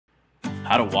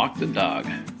How to walk the dog.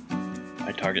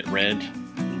 I target red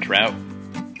and trout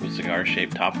with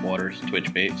cigar-shaped topwaters,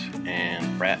 twitch baits,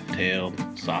 and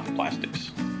rat-tailed soft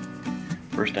plastics.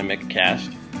 First I make a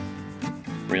cast,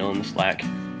 reel in the slack,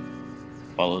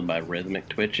 followed by rhythmic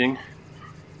twitching,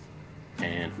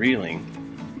 and reeling,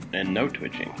 and no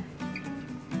twitching.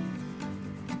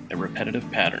 A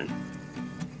repetitive pattern.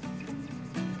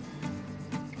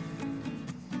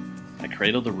 I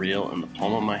cradle the reel in the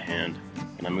palm of my hand,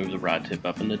 and I move the rod tip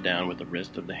up and down with the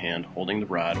wrist of the hand holding the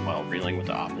rod while reeling with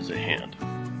the opposite hand.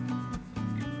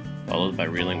 Followed by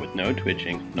reeling with no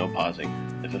twitching, no pausing.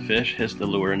 If a fish hits the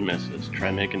lure and misses, try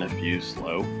making a few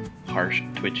slow, harsh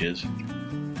twitches.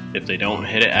 If they don't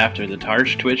hit it after the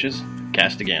harsh twitches,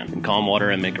 cast again. In calm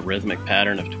water, I make a rhythmic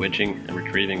pattern of twitching and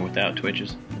retrieving without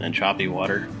twitches. And in choppy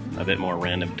water, a bit more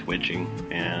random twitching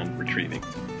and retrieving.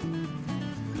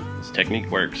 This technique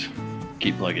works.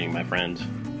 Keep plugging, my friends.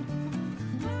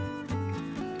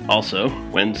 Also,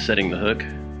 when setting the hook,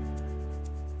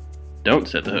 don't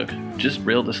set the hook, just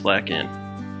reel the slack in.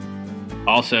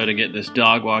 Also, to get this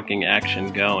dog walking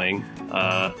action going,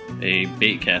 a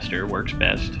bait caster works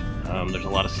best. There's a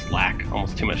lot of slack,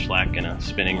 almost too much slack in a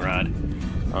spinning rod.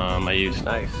 I use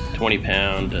 20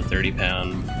 pound to 30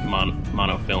 pound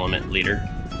monofilament leader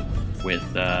with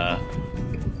a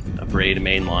braid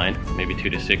main line, maybe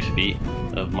 2 to 6 feet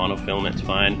of monofilament's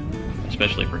fine,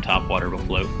 especially for top water will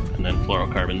float, and then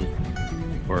fluorocarbon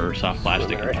for soft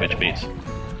plastic and twitch baits.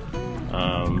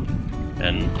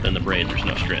 And then the braid, there's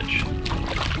no stretch.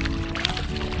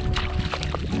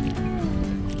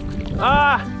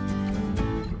 Ah!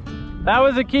 That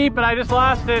was a keep, but I just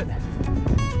lost it.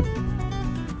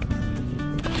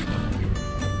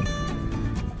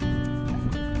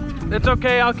 It's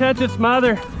okay, I'll catch its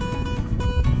mother.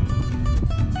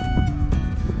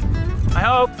 I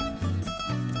hope.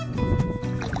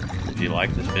 If you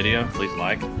like this video, please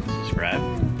like, subscribe,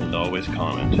 and always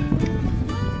comment.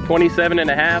 27 and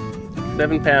a half,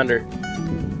 7 pounder.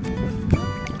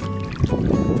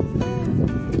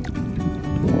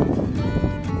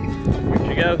 Here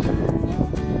she goes.